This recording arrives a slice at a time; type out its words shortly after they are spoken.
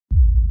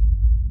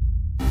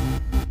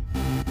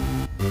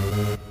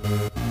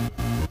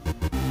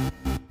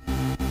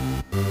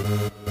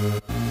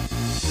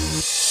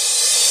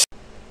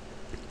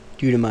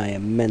Due to my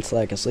immense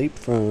lack of sleep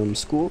from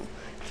school,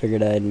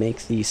 figured I'd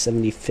make the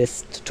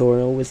 75th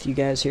tutorial with you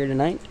guys here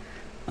tonight.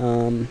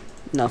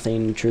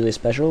 Nothing truly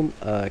special,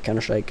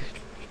 Counter-Strike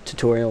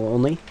tutorial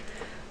only.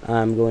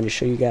 I'm going to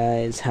show you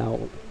guys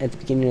how at the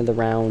beginning of the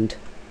round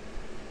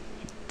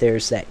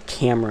there's that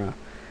camera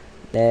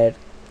that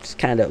just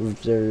kind of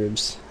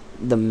observes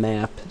the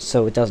map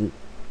so it doesn't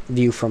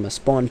view from a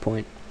spawn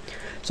point.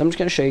 So I'm just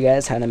going to show you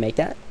guys how to make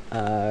that.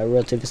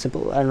 Relatively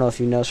simple. I don't know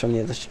if you noticed from the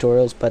other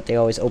tutorials, but they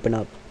always open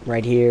up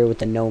right here with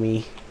the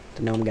gnome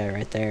guy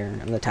right there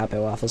on the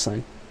TopHATTwaffle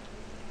sign.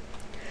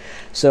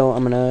 So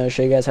I'm going to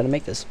show you guys how to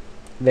make this.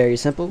 Very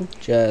simple.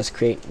 Just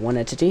create one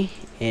entity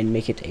and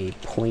make it a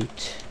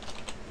point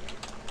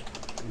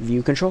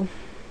view control.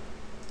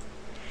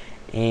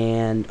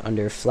 And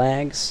under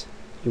flags,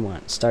 you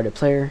want started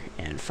player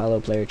and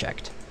follow player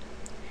checked.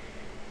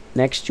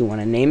 Next, you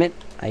want to name it.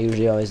 I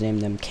usually always name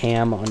them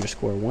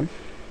cam_1.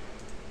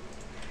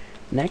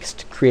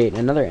 Next, create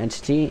another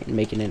entity and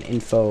make it an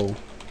info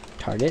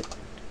target.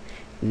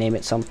 Name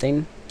it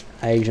something.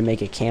 I usually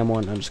make it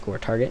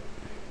cam1_target.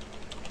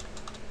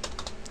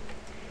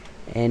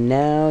 And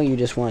now you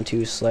just want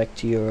to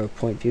select your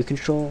point view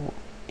control,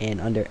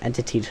 and under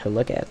entity to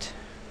look at,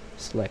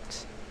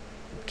 select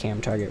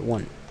cam target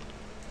 1.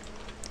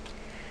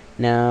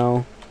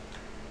 Now,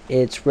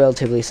 it's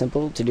relatively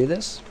simple to do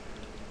this.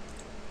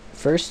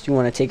 First, you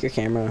want to take your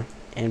camera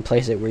and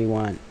place it where you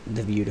want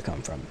the view to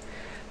come from.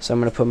 So I'm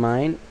going to put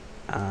mine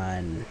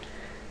on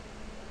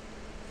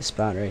this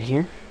spot right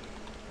here.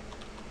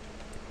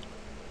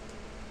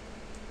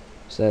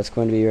 So that's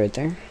going to be right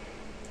there.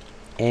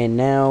 And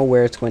now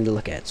where it's going to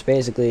look at. So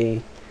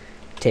basically,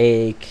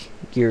 take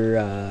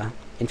your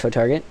info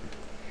target,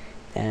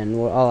 and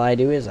all I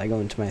do is I go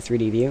into my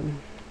 3D view,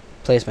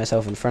 place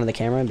myself in front of the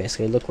camera, and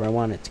basically look where I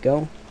want it to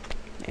go,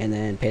 and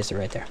then paste it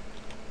right there.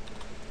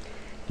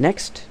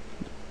 Next,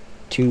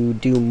 to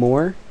do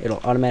more,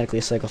 it'll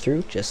automatically cycle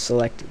through. Just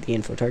select the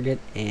info target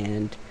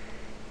and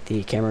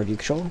the camera view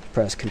control,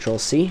 press Control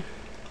C,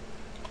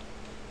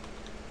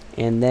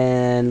 and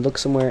then look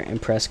somewhere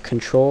and press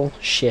Control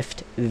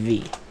Shift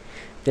V.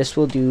 This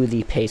will do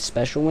the paste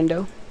special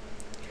window,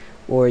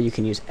 or you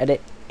can use edit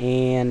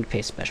and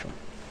paste special.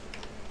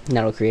 And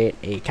that'll create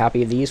a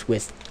copy of these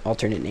with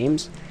alternate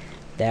names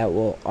that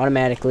will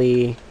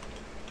automatically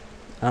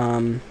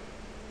they'll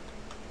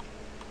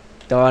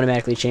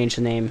automatically change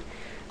the name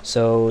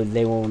so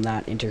they will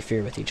not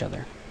interfere with each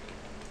other.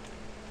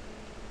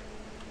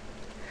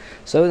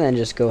 So then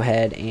just go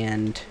ahead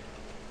and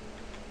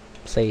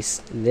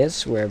place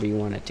this wherever you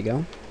want it to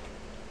go.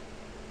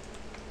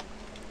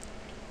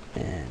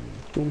 And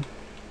boom.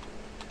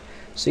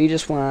 So you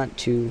just want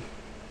to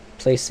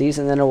place these,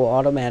 and then it will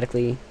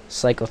automatically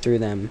cycle through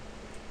them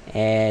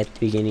at the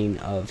beginning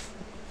of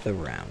the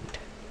round.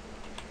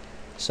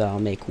 So I'll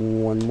make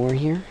one more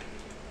here.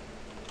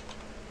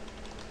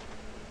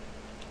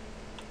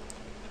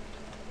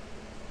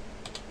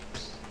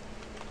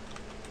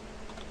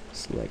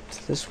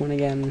 Select this one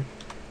again.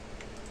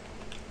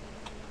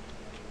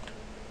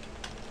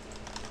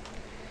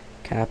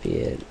 Copy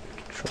it.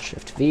 Control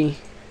Shift V.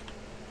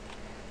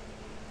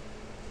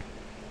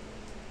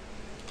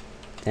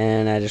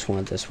 And I just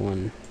want this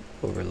one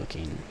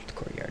overlooking the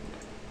courtyard.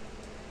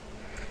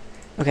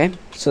 Okay,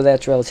 so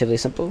that's relatively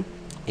simple.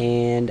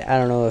 And I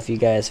don't know if you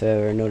guys have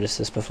ever noticed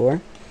this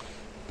before,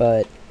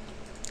 but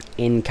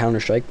in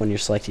Counter-Strike, when you're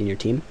selecting your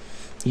team,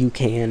 you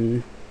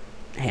can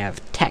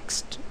have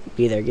text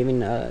be there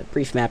giving a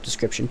brief map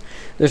description.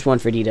 There's one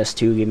for DDoS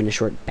 2 giving a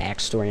short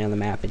backstory on the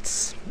map.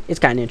 It's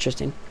kind of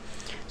interesting.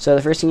 So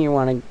the first thing you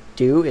want to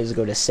do is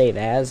go to Save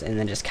As, and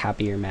then just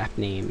copy your map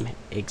name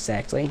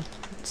exactly.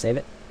 Save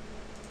it.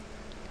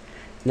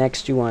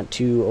 Next, you want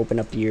to open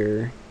up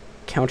your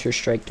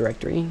Counter-Strike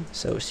directory,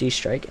 so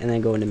C-Strike, and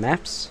then go into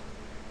Maps.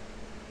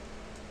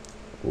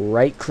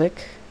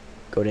 Right-click,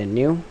 go to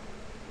New,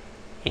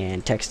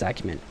 and Text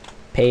Document.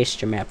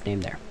 Paste your map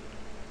name there.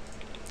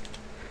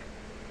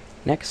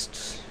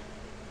 Next,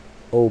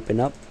 open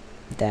up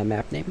that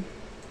map name,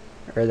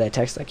 or that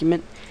text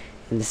document,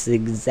 and this is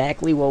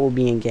exactly what will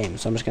be in game.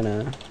 So I'm just going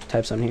to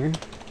type some here.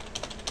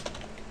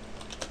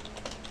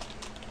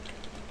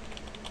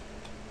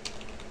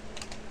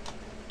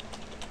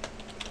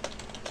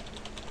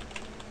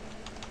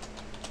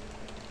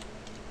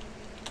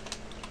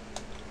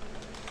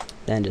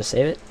 Then just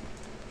save it,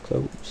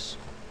 close,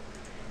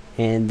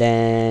 and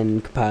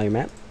then compile your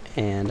map,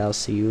 and I'll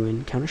see you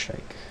in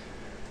Counter-Strike.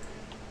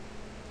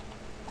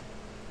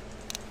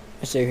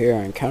 So here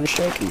on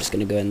Counter-Strike, I'm just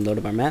going to go ahead and load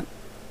up our map.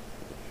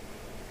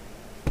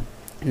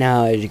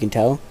 Now, as you can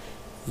tell,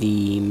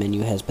 the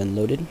menu has been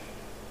loaded.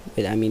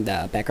 I mean,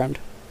 the background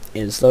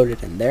is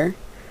loaded in there.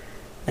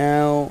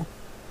 Now,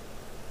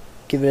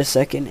 give it a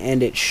second,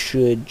 and it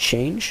should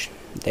change.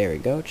 There we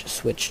go. Just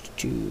switched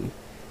to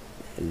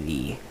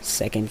the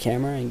second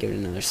camera, and give it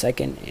another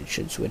second. It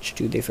should switch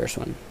to the first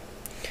one.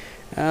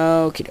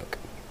 Okie doke.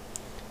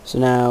 So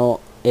now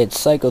it's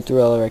cycled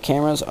through all of our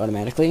cameras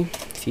automatically.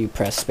 if you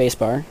press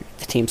spacebar,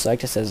 the team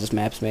select, it says this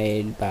map's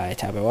made by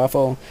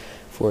TopHATwaffle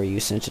for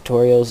use in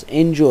tutorials.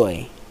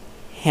 Enjoy.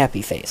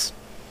 Happy face.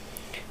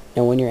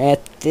 Now when you're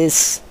at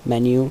this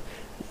menu,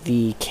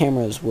 the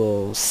cameras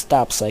will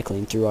stop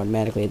cycling through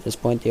automatically at this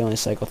point. They only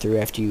cycle through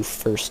after you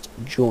first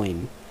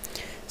join.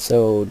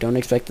 So don't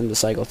expect them to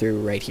cycle through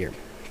right here.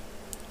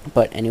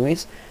 But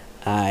anyways,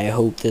 I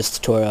hope this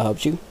tutorial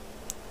helps you.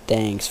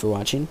 Thanks for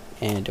watching,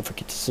 and don't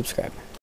forget to subscribe.